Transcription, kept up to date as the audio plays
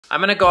I'm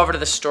gonna go over to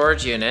the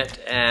storage unit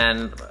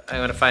and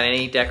I'm gonna find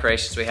any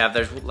decorations we have.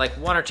 There's like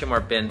 1 or 2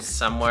 more bins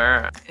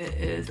somewhere. It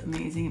is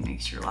amazing. It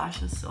makes your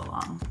lashes so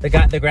long.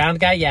 The ground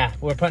guy, yeah,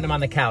 we're putting him on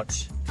the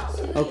couch.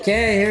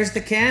 Okay, here's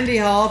the candy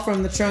haul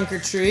from the trunk or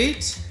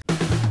treat.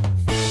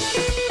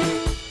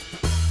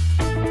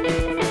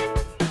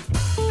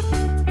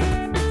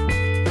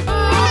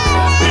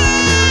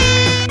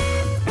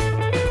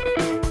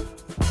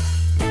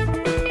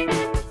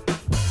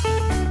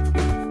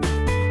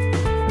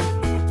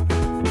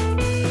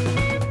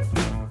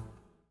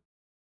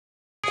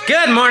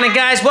 Good morning,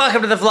 guys.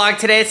 Welcome to the vlog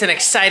today. It's an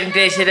exciting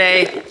day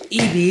today.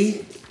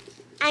 Evie.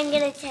 I'm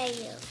gonna tell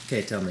you.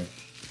 Okay, tell me.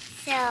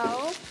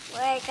 So,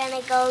 we're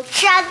gonna go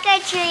trunk or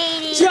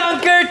treating.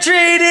 Trunk or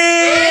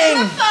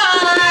treating!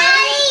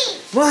 Daddy!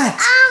 What?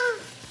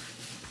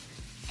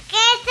 Can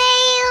I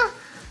tell you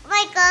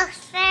my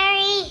ghost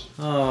fairy?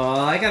 Oh,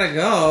 I gotta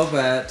go,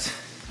 but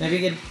maybe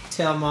you can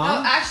tell Mom.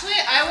 Oh, actually,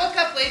 I woke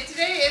up late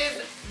today.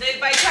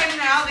 By the time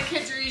now, the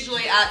kids are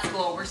usually at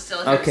school. We're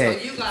still here, Okay,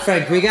 so you gotta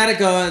Frank, go. we gotta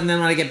go, and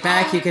then when I get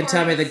back, you can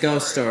tell me the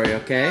ghost story,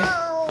 okay?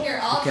 Here,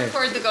 I'll Okay.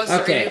 record the ghost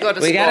story. Okay, You go to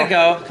we school. gotta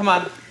go. Come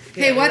on.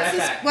 Hey, Yeah, what's right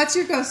this? back. What's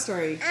your ghost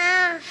story?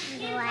 Lights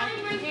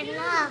turned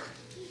off.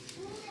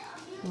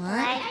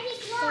 What?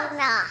 Lights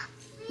turned off.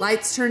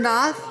 Lights turned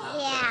off,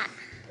 Yeah.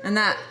 and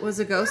that was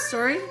a ghost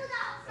story. No.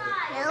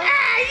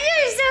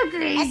 You're so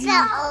crazy. It's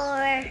not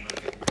over.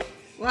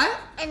 What?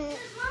 And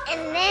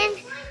then,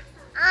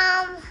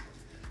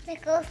 the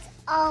ghosts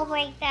all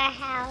break their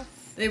house.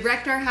 They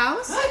wrecked our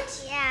house.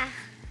 What? Yeah.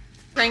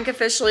 Frank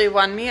officially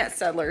won me at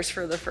Settlers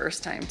for the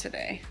first time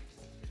today.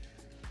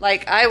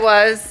 Like, I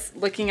was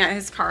looking at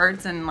his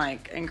cards and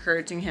like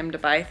encouraging him to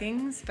buy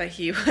things, but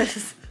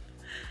he's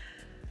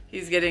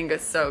getting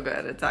so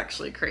good. It's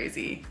actually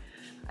crazy.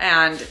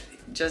 And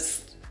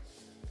just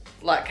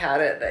luck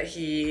had it that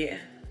he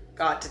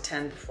got to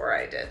 10 before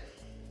I did.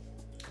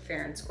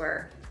 Fair and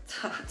square.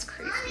 So it's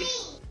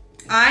crazy.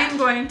 I'm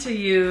going to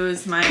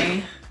use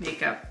my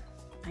makeup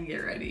and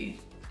get ready,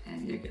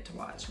 and you get to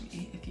watch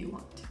me if you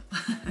want to.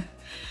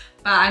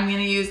 But I'm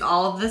gonna use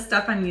all of this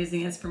stuff I'm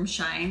using is from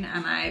Shine,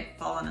 and I've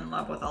fallen in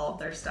love with all of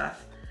their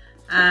stuff.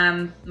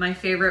 My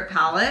favorite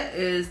palette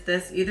is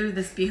either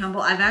this Be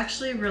Humble. I've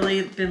actually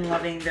really been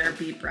loving their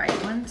Be Bright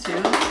one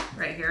too,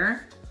 right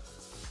here.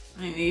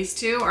 I mean, these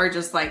two are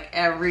just like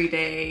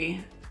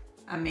everyday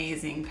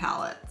amazing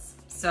palettes.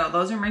 So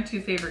those are my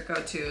 2 favorite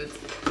go-tos.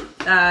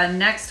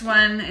 Next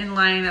one in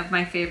line of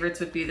my favorites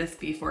would be this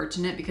Be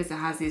Fortunate, because it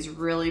has these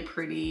really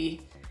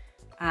pretty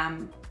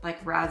like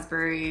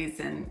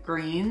raspberries and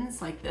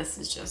greens. Like this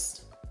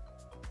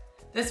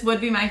would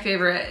be my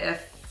favorite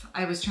if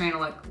I was trying to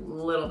look a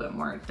little bit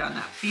more done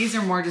up. These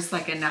are more just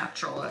like a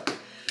natural look.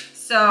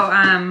 So,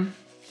 and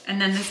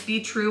then this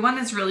Be True one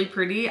is really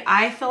pretty.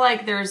 I feel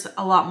like there's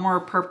a lot more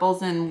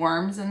purples and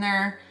warms in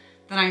there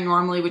than I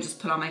normally would just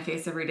put on my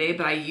face every day,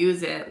 but I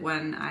use it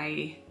when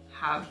I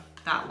have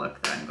that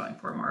look that I'm going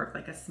for, more of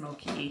like a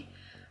smoky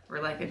or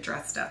like a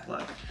dressed up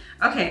look.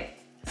 Okay,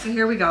 so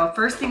here we go.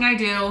 First thing I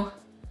do,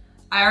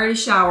 I already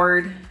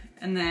showered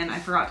and then I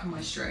forgot to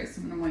moisturize.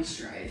 So I'm gonna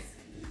moisturize.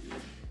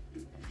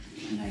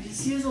 And I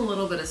just use a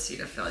little bit of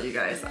Cetaphil, you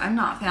guys. I'm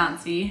not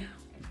fancy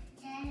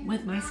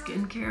with my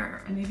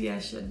skincare, and maybe I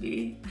should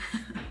be.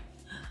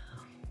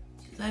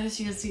 I just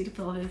use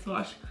Cetaphil face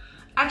wash.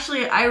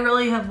 Actually, I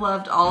really have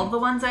loved all of the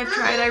ones I've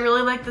tried. I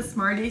really like the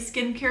Smarty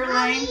skincare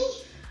line.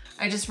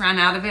 I just ran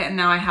out of it and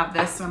now I have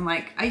this, so I'm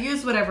like, I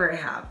use whatever I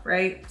have,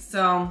 right?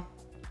 So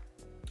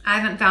I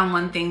haven't found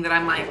one thing that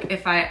I'm like,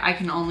 if I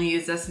can only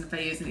use this, and if I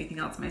use anything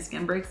else, my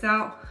skin breaks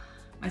out.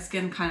 My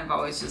skin kind of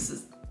always just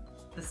is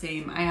the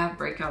same. I have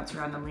breakouts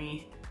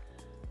randomly.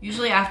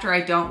 Usually after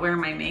I don't wear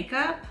my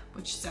makeup,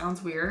 which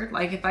sounds weird.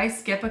 Like if I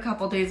skip a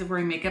couple days of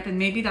wearing makeup, and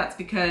maybe that's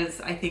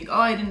because I think,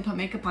 oh, I didn't put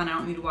makeup on, I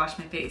don't need to wash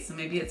my face. So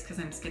maybe it's because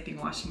I'm skipping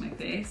washing my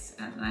face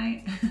at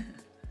night.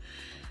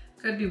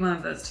 Could be one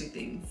of those 2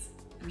 things.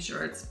 I'm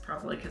sure it's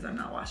probably because I'm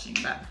not washing,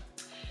 but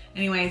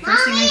anyway,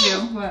 first thing I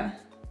do, what?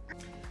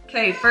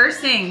 Okay, first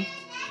thing,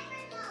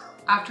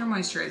 after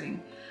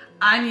moisturizing,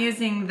 I'm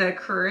using the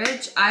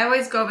Courage. I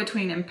always go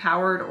between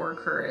Empowered or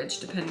Courage,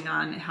 depending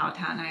on how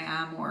tan I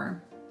am,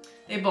 or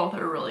they both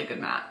are a really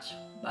good match,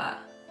 but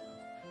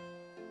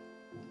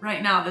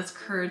right now this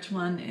Courage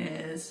one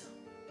is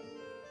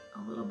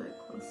a little bit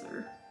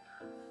closer.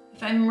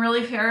 If I'm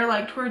really fair,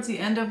 like towards the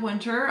end of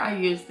winter, I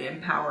use the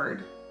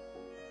Empowered.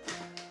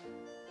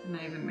 And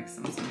I even mix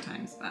them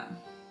sometimes, but.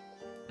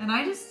 And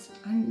I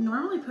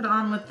normally put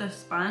on with the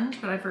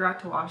sponge, but I forgot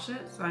to wash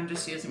it, so I'm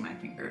just using my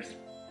fingers.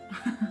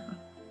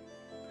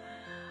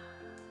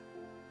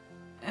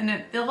 And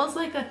it feels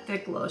like a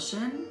thick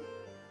lotion,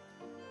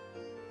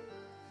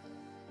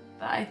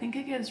 but I think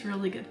it gives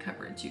really good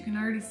coverage. You can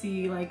already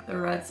see like the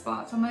red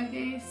spots on my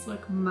face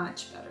look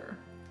much better.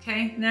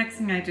 Okay, next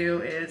thing I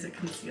do is a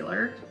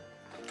concealer.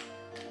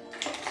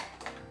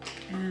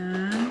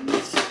 And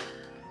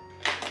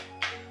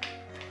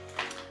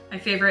my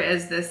favorite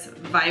is this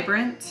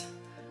Vibrant.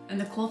 And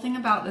the cool thing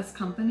about this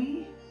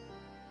company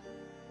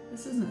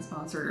This isn't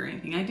sponsored or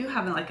anything. I do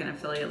have like an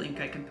affiliate link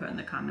I can put in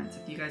the comments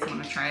if you guys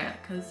want to try it,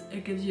 because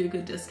it gives you a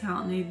good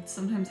discount, and they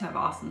sometimes have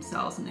awesome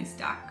sales and they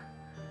stack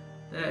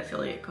the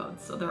affiliate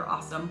codes, so they're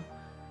awesome.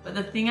 But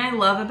the thing I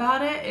love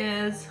about it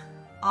is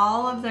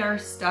all of their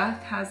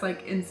stuff has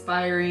like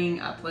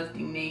inspiring,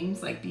 uplifting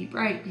names, like be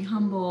bright, be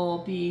humble,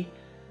 be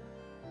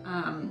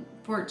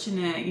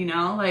fortunate, you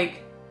know,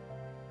 like,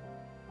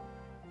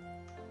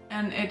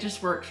 and it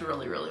just works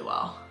really, really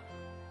well.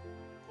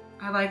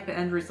 I like the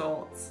end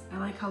results. I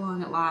like how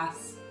long it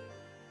lasts.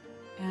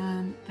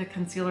 And the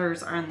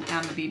concealers and the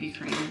BB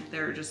cream,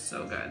 they're just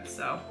so good.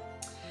 So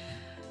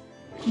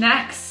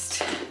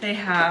next, they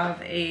have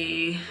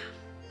a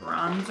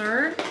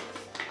bronzer.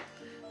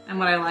 And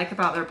what I like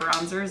about their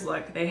bronzers,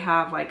 look, they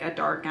have like a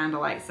dark and a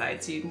light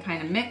side. So you can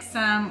kind of mix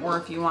them, or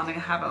if you want to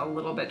have it a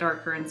little bit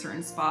darker in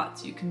certain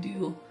spots, you can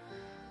do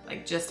like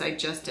I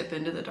just dip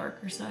into the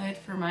darker side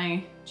for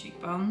my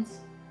cheekbones.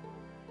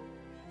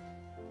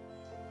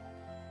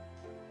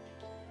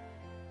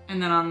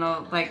 And then on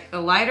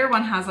the lighter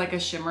one has like a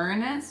shimmer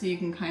in it, so you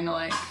can kind of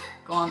like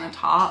go on the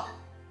top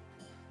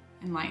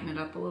and lighten it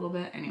up a little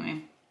bit.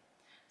 Anyway,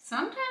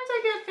 sometimes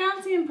I get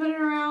fancy and put it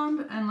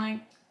around and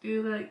like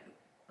do like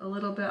a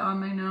little bit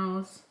on my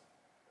nose.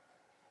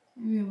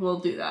 Maybe we'll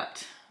do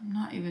that. I'm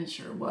not even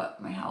sure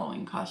what my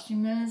Halloween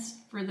costume is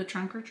for the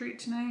trunk or treat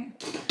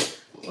tonight.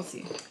 We'll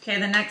see. Okay,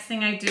 the next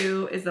thing I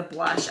do is a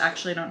blush.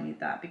 Actually, I don't need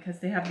that because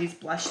they have these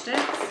blush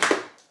sticks.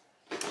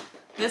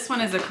 This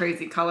one is a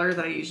crazy color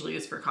that I usually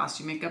use for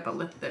costume makeup, but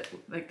look at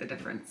like the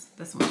difference.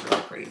 This one's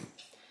really pretty.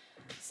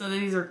 So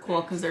these are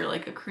cool because they're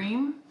like a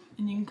cream,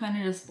 and you can kind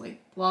of just like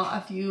blow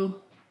a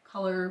few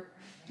color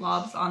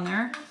blobs on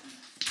there.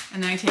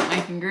 And then I take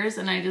my fingers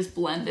and I just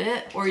blend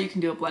it, or you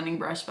can do a blending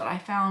brush, but I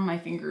found my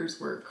fingers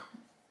work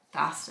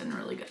fast and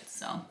really good,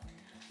 so.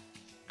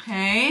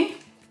 Okay.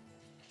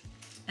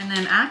 And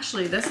then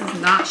actually this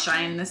is not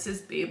Shine, this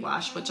is Babe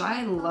Lash, which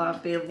I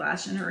love Babe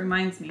Lash, and it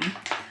reminds me.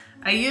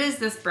 I use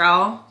this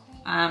brow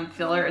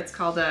filler. It's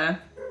called a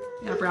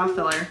brow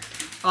filler,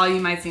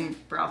 volumizing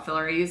brow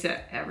filler. I use it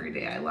every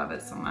day. I love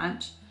it so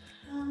much.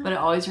 But it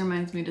always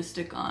reminds me to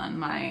stick on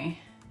my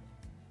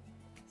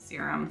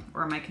serum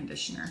or my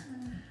conditioner.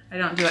 I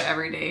don't do it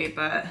every day,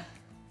 but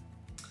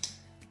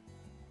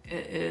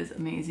it is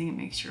amazing. It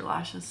makes your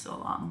lashes so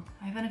long.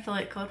 I have an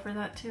affiliate code for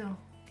that too.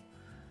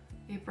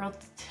 April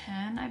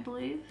 10, I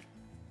believe.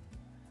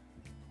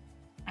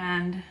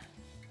 And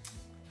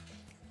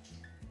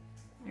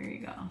there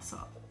you go. So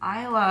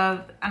I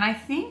love, and I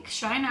think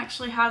Shine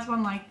actually has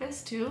one like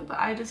this too, but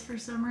I just, for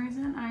some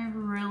reason, I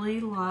really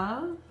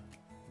love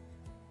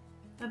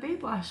the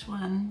Babe Lash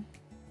one.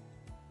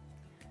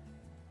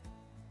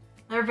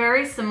 They're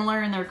very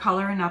similar in their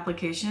color and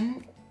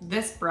application.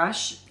 This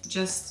brush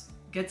just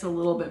gets a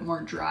little bit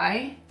more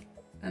dry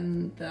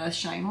than the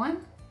Shine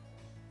one.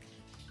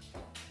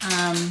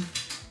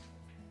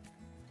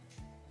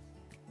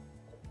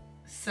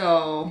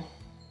 So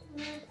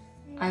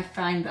I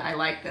find that I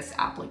like this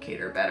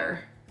applicator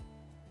better,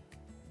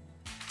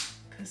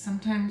 because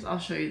sometimes I'll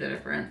show you the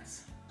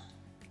difference.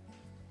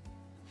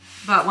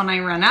 But when I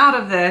run out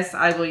of this,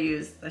 I will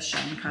use the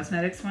Shine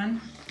Cosmetics one.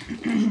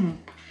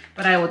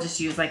 But I will just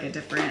use like a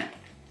different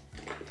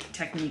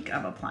technique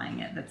of applying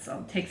it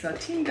that takes a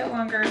teeny bit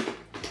longer.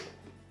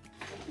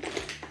 I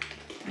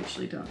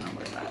actually don't know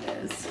where that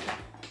is.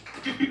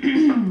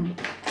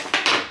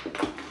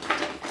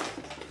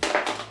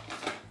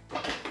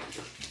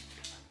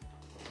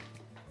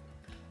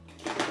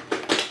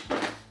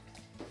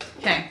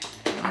 Okay,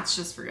 let's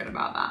just forget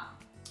about that.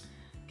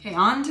 Okay,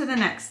 on to the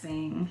next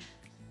thing.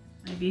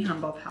 My Be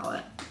Humble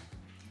palette.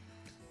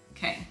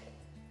 Okay,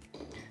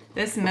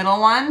 this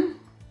middle one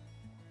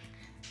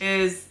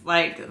is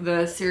like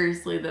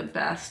seriously the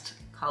best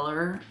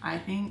color I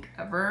think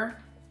ever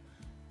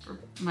for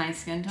my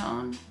skin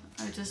tone.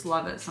 I just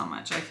love it so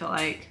much. I feel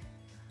like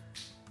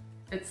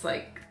it's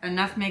like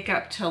enough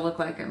makeup to look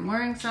like I'm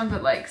wearing some,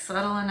 but like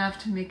subtle enough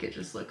to make it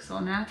just look so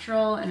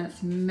natural, and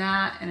it's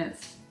matte, and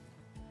it's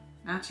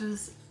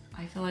matches,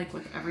 I feel like,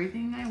 with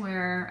everything I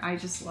wear. I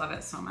just love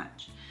it so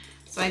much.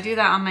 So I do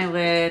that on my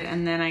lid,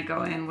 and then I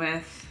go in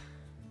with,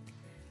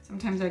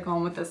 sometimes I go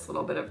in with this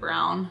little bit of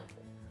brown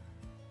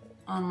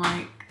on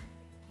like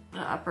the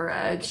upper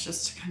edge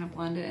just to kind of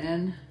blend it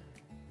in.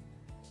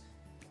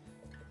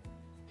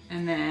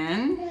 And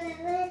then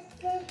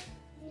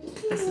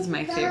this is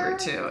my favorite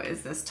too,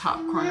 is this top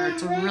corner.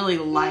 It's a really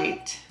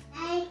light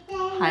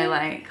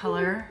highlight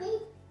color.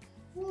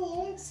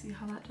 See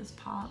how that just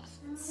pops?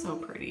 It's so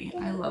pretty.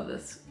 I love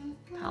this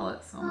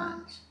palette so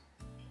much.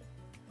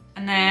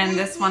 And then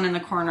this one in the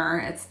corner,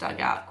 it's dug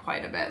out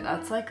quite a bit.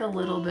 That's like a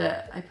little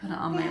bit, I put it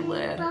on my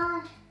lid.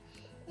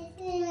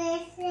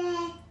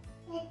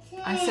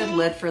 I said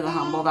lid for the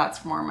humble,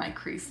 that's more my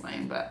crease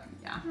lane, but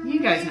yeah, you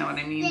guys know what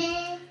I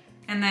mean.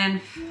 And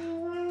then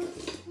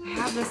I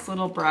have this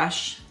little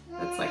brush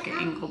that's like an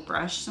angled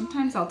brush.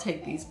 Sometimes I'll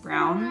take these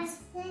browns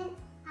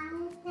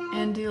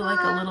and do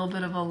like a little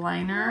bit of a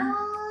liner.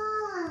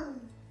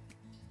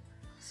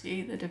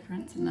 See the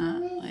difference in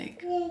that?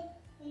 Like,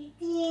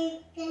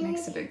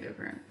 Makes a big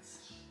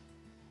difference.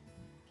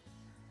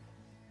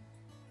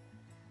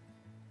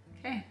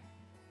 Okay.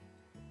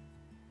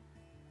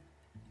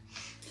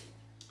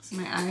 So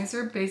my eyes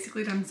are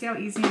basically done. See how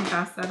easy and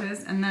fast that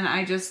is? And then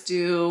I just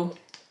do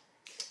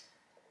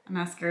a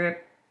mascara.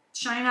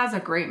 Shine has a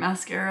great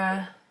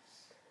mascara.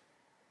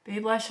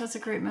 Babe Lash has a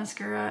great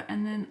mascara.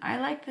 And then I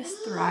like this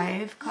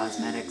Thrive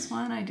Cosmetics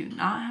one. I do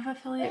not have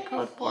affiliate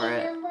code for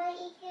it.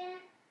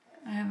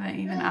 I haven't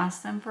even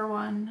asked them for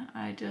one.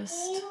 I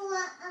just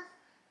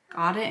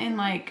got it in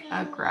like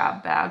a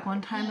grab bag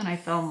one time and I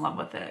fell in love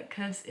with it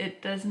because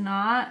it does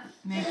not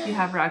make you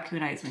have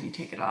raccoon eyes when you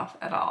take it off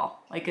at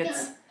all. Like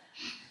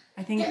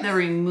I think the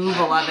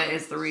removal of it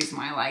is the reason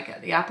why I like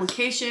it. The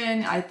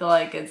application, I feel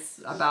like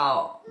it's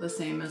about the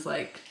same as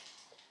like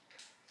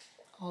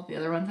all the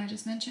other ones I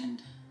just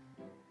mentioned.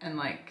 And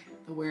like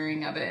the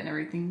wearing of it and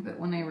everything. But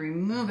when I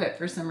remove it,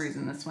 for some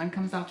reason, this one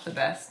comes off the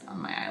best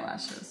on my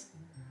eyelashes.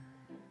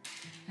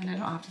 And I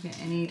don't have to get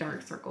any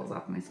dark circles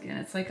off my skin.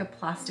 It's like a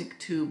plastic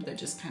tube that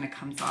just kind of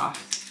comes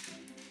off.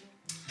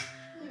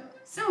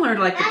 Similar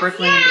to like the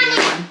Brooklyn and Bailey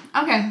one.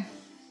 Okay.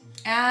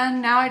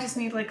 And now I just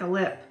need like a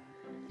lip.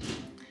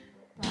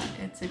 But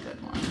it's a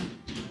good one.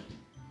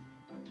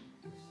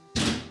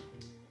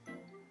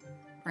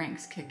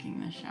 Frank's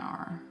kicking the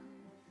shower.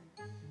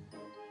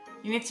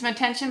 You need some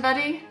attention,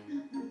 buddy?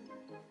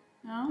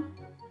 No?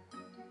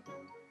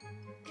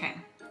 Okay,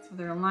 so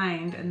they're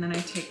aligned, and then I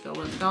take the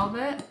lip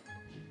velvet.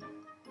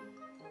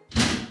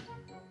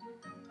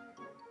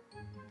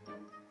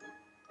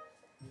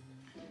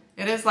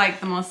 It is like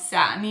the most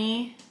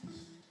satiny.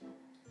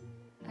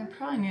 I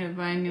probably need to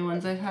buy new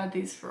ones. I've had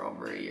these for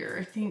over a year.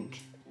 I think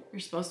you're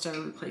supposed to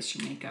replace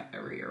your makeup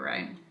every year,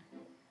 right?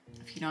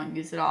 If you don't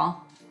use it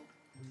all.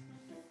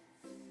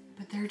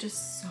 But they're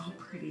just so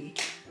pretty.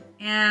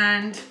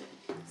 And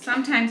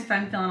sometimes if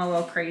I'm feeling a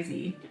little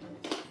crazy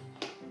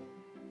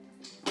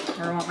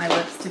or I want my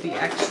lips to be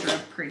extra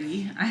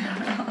pretty, I don't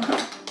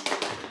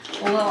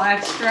know, a little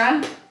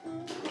extra,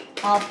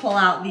 I'll pull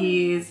out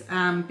these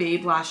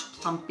Babe Lash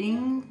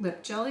Plumping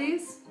Lip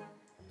Jellies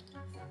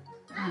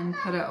and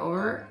put it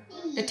over.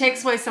 It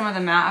takes away some of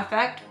the matte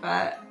effect,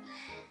 but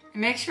it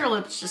makes your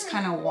lips just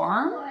kind of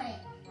warm.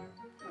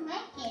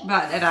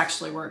 But it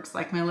actually works.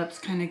 Like my lips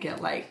kind of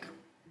get like,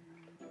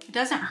 it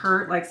doesn't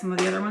hurt like some of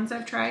the other ones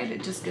I've tried.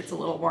 It just gets a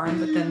little warm,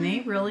 but then they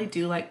really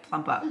do like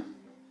plump up.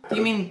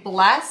 You mean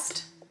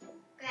blessed?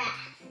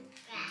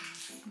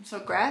 I'm so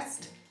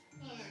grassed?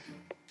 Yeah.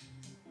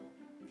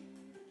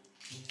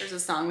 There's a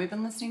song we've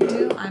been listening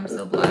to, I'm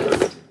So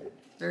Blessed.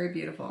 Very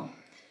beautiful.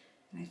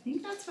 And I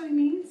think that's what it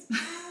means.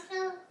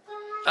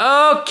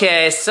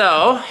 Okay,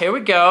 so here we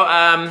go.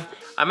 I'm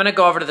gonna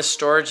go over to the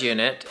storage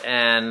unit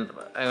and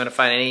I'm gonna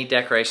find any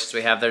decorations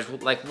we have. There's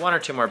like one or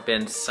two more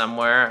bins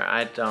somewhere.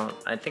 I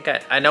think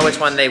I know which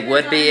one they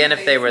would be in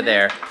if they were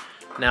there.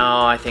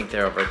 No, I think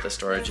they're over at the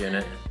storage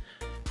unit.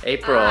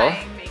 April.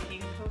 I'm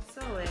making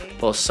pozole.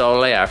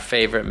 Pozole, our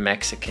favorite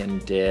Mexican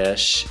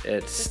dish.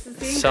 It's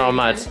so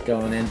much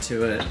going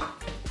into it.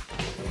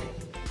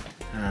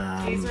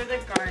 These are the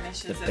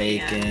garnishes. The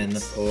bacon, the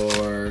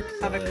pork,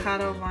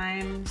 avocado,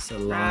 lime,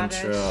 cilantro,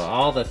 radish.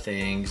 all the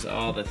things,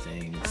 all the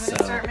things. I'm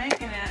gonna start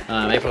making it.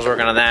 April's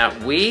working on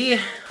that. We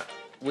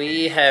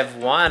have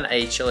won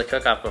a chili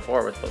cook-off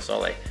before with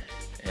pozole,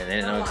 and they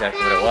didn't know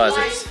exactly what it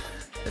was.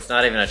 It's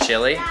not even a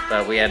chili,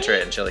 but we enter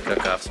it in chili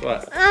cook-offs.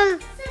 What? Yeah,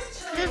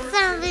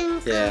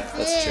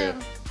 that's true.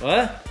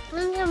 What?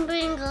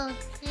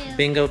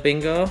 Bingo,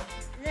 bingo.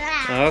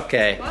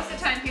 Okay. Most of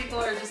the time, people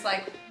are just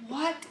like,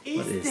 "What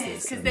is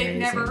this?" Because they've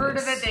never heard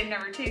of it, they've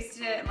never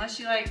tasted it. Unless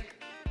you like,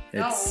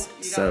 no, It's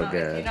you so don't know.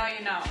 good. If you know,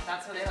 you know.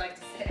 That's what they like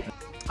to say.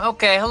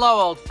 Okay, hello,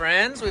 old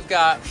friends. We've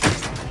got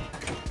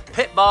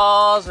pit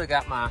balls. We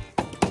got my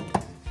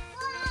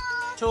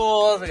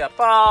tools. We got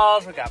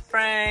balls. We got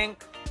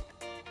Frank.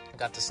 We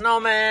got the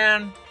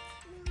snowman.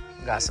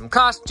 We got some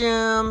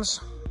costumes.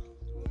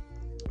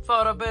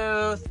 Photo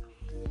booth.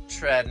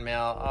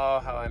 Treadmill. Oh,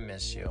 how I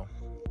miss you.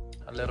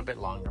 A little bit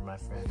longer, my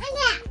friend.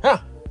 Huh.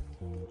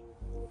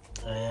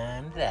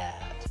 And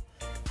that.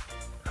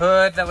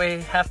 Hood that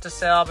we have to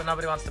sell, but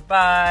nobody wants to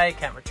buy.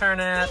 Can't return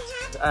it.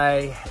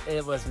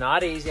 It was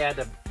not easy. I had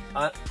to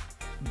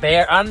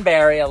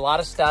unbury a lot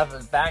of stuff. It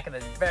was back in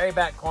the very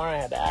back corner. I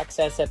had to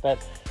access it, but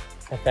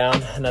I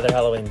found another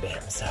Halloween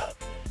bin, so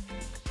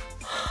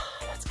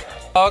that's good.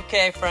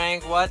 Okay,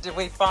 Frank, what did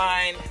we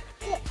find?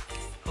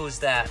 Who's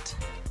that?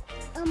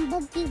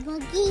 Boogie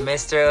Boogie.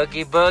 Mr.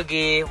 Oogie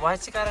Boogie.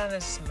 What's he got on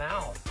his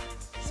mouth?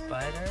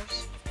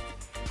 Spiders?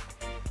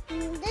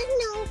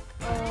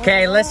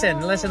 Okay, listen.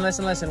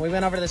 We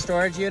went over to the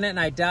storage unit and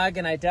I dug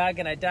and I dug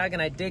and I dug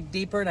and I dig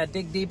deeper and I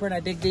dig deeper and I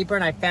dig deeper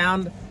and I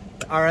found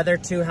our other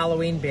 2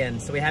 Halloween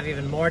bins. So we have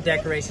even more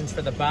decorations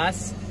for the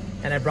bus,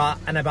 and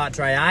I bought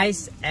dry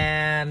ice,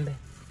 and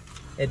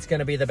it's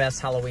gonna be the best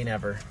Halloween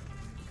ever.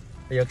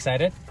 Are you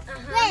excited?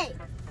 Wait,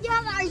 you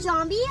have our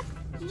zombie?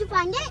 Did you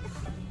find it?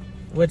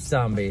 Which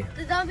zombie?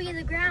 The zombie in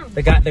the ground.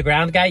 The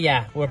ground guy?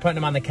 Yeah, we're putting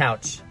him on the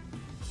couch.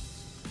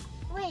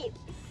 Wait.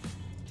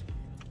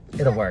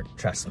 It'll work,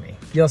 trust me.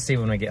 You'll see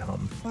when we get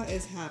home. What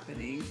is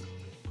happening?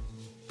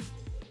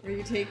 Are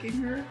you taking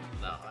her?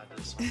 No, I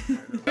just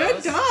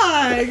Good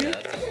dog!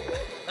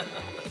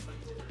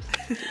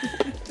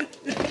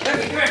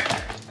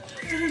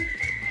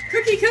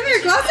 Cookie, come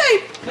here, go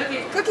outside!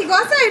 Cookie, go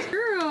outside!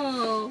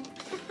 Girl!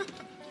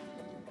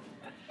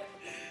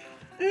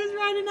 Who's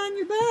riding on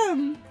your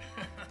bum?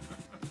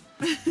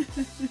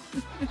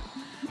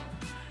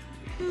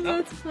 Oh,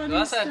 that's funny. Go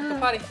outside, go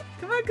potty.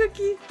 Come on,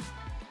 Cookie.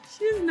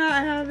 She's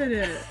not having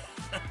it.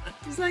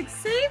 She's like,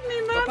 save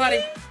me, Mommy. Go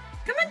potty.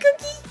 Come on,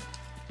 Cookie.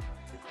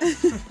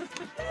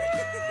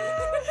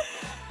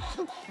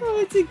 Oh,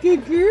 it's a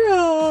good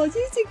girl.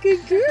 She's a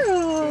good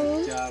girl.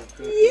 Good job,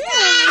 Cookie.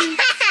 Yeah.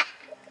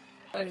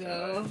 I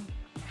know.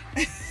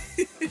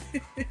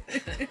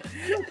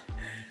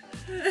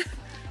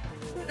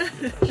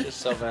 She's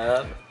so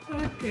bad.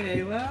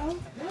 Okay, well.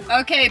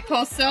 Okay,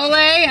 pozole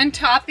and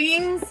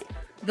toppings,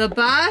 the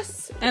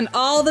bus, and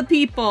all the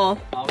people.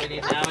 All we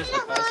need now is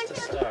the bus to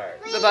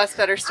start. The bus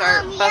better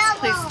start. Bus,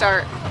 please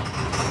start.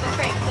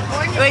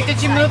 Wait,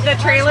 did you move the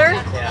trailer?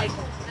 Yeah.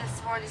 This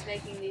horn is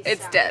making these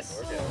It's sounds. dead.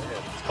 We're good, we're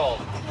good. It's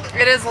cold.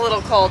 It is a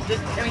little cold. We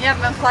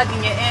haven't been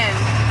plugging it in.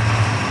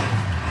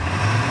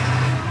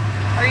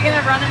 Are you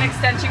gonna run an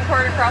extension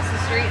cord across the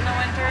street in the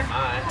winter?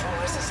 Alright.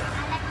 Oh, is this on?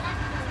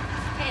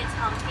 Okay, it's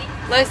honky.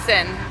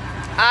 Listen,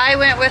 I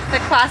went with the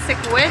classic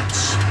witch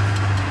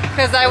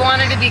because I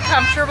wanted to be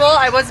comfortable.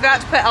 I was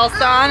about to put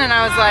Elsa on and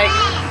I was like,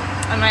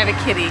 I'm gonna have a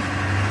kitty.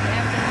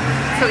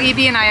 So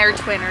Evie and I are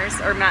twinners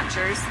or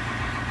matchers.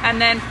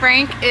 And then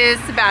Frank is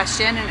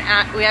Sebastian and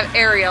we have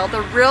Ariel,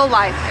 the real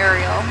life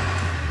Ariel.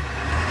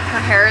 Her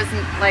hair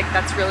isn't like,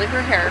 that's really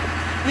her hair.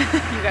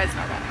 You guys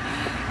know that.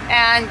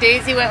 And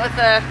Daisy went with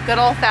a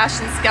good old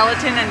fashioned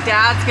skeleton and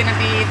Dad's gonna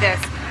be this.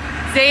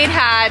 Zade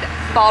had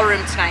ballroom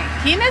tonight.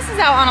 He misses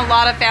out on a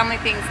lot of family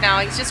things now.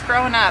 He's just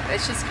growing up.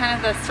 It's just kind of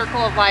the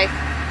circle of life.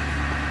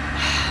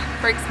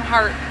 Breaks my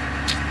heart.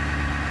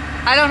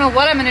 I don't know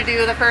what I'm gonna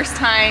do the first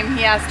time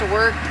he has to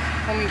work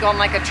when we go on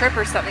like a trip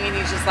or something and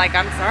he's just like,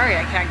 I'm sorry,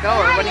 I can't go.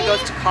 Or when he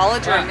goes to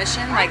college or a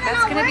mission, like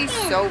that's gonna be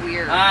so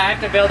weird. I have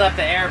to build up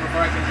the air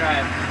before I can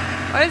drive.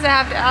 Why does it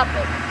have to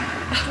happen?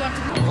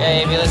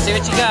 Okay, Amy, let's see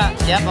what you got.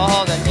 Yep, I'll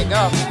hold it. Okay,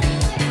 go.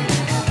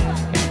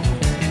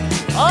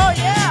 Oh,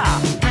 yeah!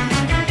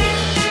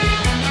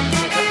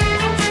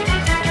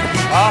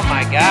 Oh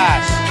my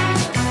gosh.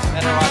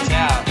 Better watch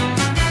out.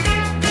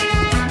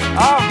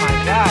 Oh my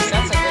gosh,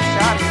 that's a good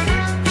shot,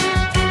 Evie.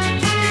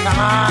 Come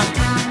on.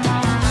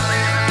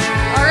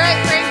 All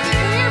right, Frankie,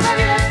 come here,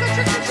 buddy. Let's go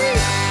trick or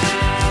treat.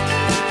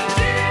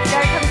 You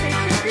gotta come say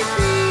trick or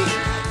treat.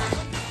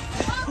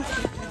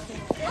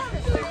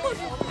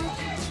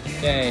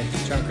 Okay,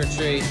 trunk or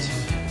treat.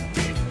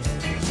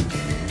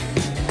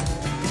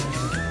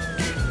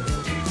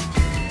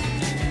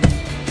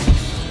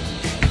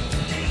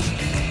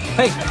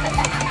 Hey!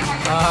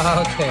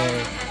 Okay.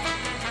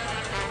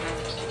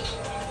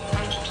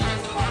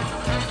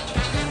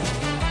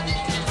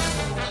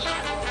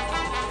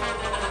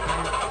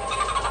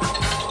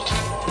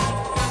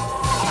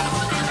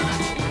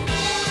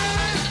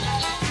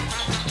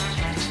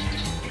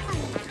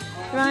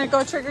 You wanna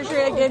go trick or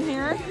treat again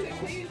here?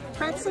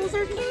 Pretzels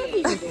or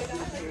candy?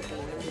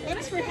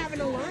 Thanks for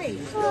having a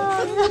life.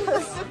 Oh,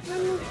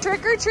 yes.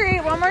 Trick or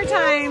treat one more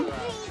time.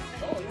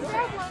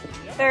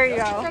 There you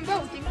go.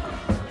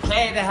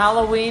 Okay, the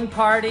Halloween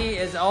party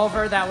is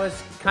over. That was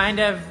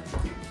kind of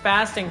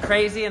fast and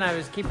crazy and I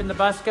was keeping the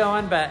bus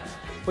going, but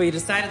we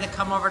decided to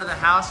come over to the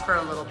house for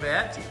a little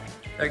bit.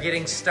 They're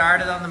getting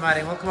started on the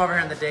mudding. We'll come over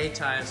here in the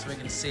daytime so we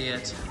can see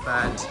it,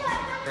 but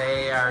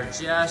they are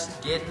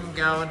just getting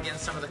going, getting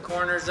some of the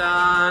corners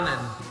on and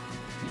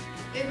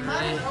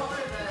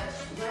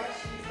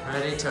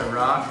ready to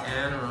rock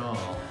and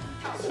roll.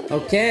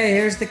 Okay,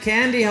 here's the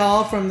candy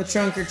haul from the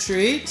trunk or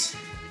treat.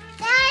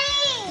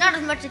 Daddy! Not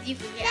as much as you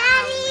can get.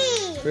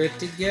 Daddy!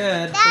 Pretty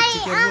good. Daddy, Pretty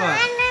good what?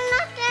 I'm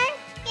not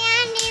share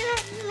candy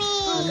with me.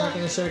 You're not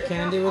going to share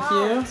candy with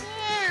you?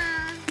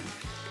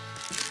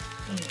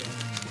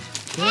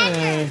 Yeah.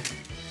 Okay.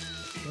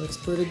 Looks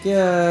pretty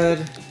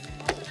good.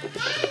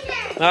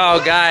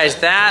 Oh, guys,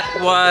 that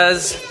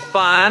was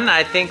fun.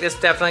 I think this is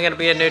definitely going to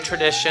be a new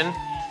tradition.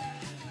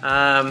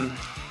 A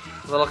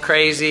little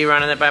crazy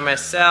running it by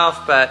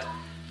myself, but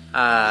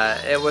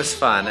it was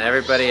fun.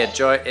 Everybody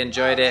enjoyed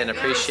it and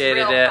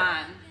appreciated it.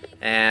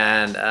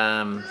 And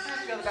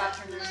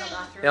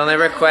the only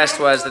request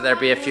was that there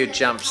be a few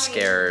jump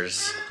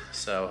scares.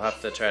 So we'll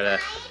have to try to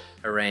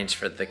arrange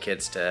for the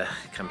kids to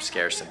come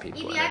scare some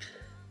people in it.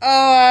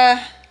 Oh,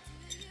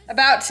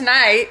 about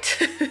tonight,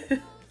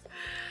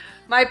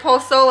 my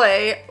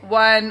pozole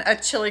won a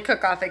chili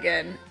cook-off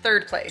again,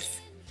 3rd place.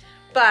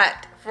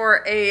 But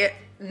for a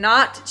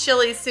not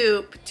chili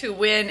soup to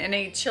win in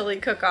a chili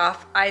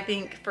cook-off, I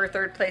think for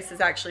 3rd place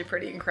is actually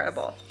pretty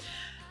incredible.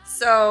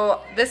 So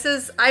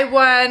I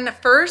won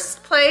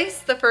 1st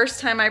place the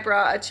first time I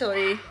brought a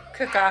chili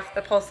cook-off,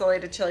 the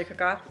pozole to chili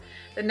cook-off.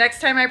 The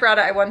next time I brought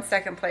it, I won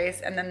 2nd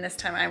place, and then this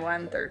time I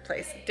won 3rd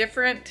place.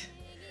 Different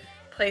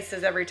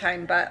places every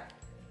time, but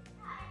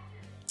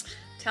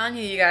telling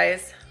you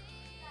guys,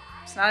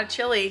 it's not a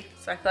chili,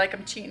 so I feel like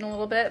I'm cheating a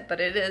little bit, but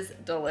it is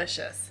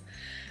delicious.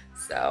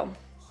 So,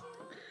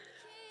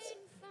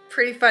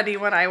 pretty funny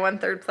when I won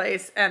 3rd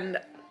place, and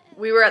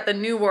we were at the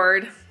new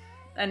ward,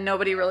 and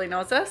nobody really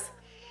knows us.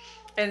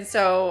 And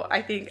so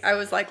I think I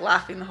was like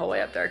laughing the whole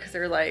way up there because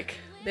they're like,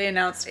 they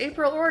announced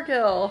April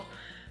Orgill,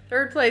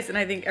 3rd place, and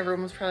I think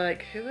everyone was probably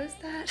like, who is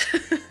that?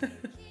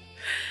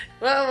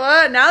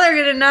 What? Now they're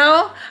gonna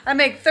know I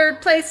make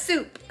 3rd place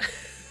soup.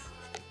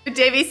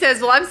 Davey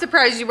says, well, I'm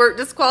surprised you weren't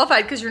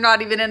disqualified because you're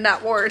not even in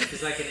that ward.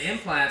 It's like an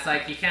implant. It's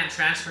like you can't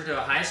transfer to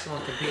a high school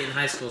and compete in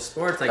high school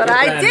sports. Like, but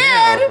I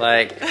did.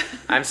 Like,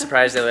 I'm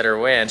surprised they let her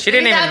win. She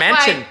didn't even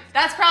mention.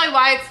 That's probably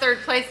why it's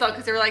 3rd place though,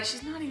 because they were like,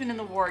 she's not even in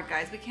the ward,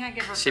 guys. We can't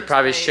give her. She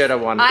probably should have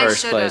won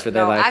 1st place, but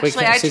they're like,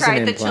 actually, I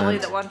tried the chili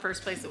that won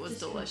 1st place. It was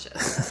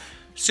delicious.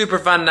 Super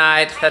fun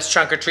night. That's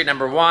trunk or treat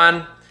number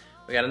 1.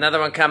 We got another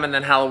one coming,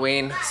 then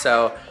Halloween.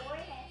 So,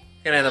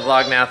 gonna end the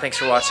vlog now. Thanks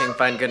for watching.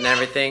 Find good in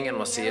everything, and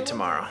we'll see you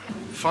tomorrow.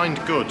 Find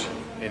good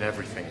in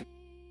everything.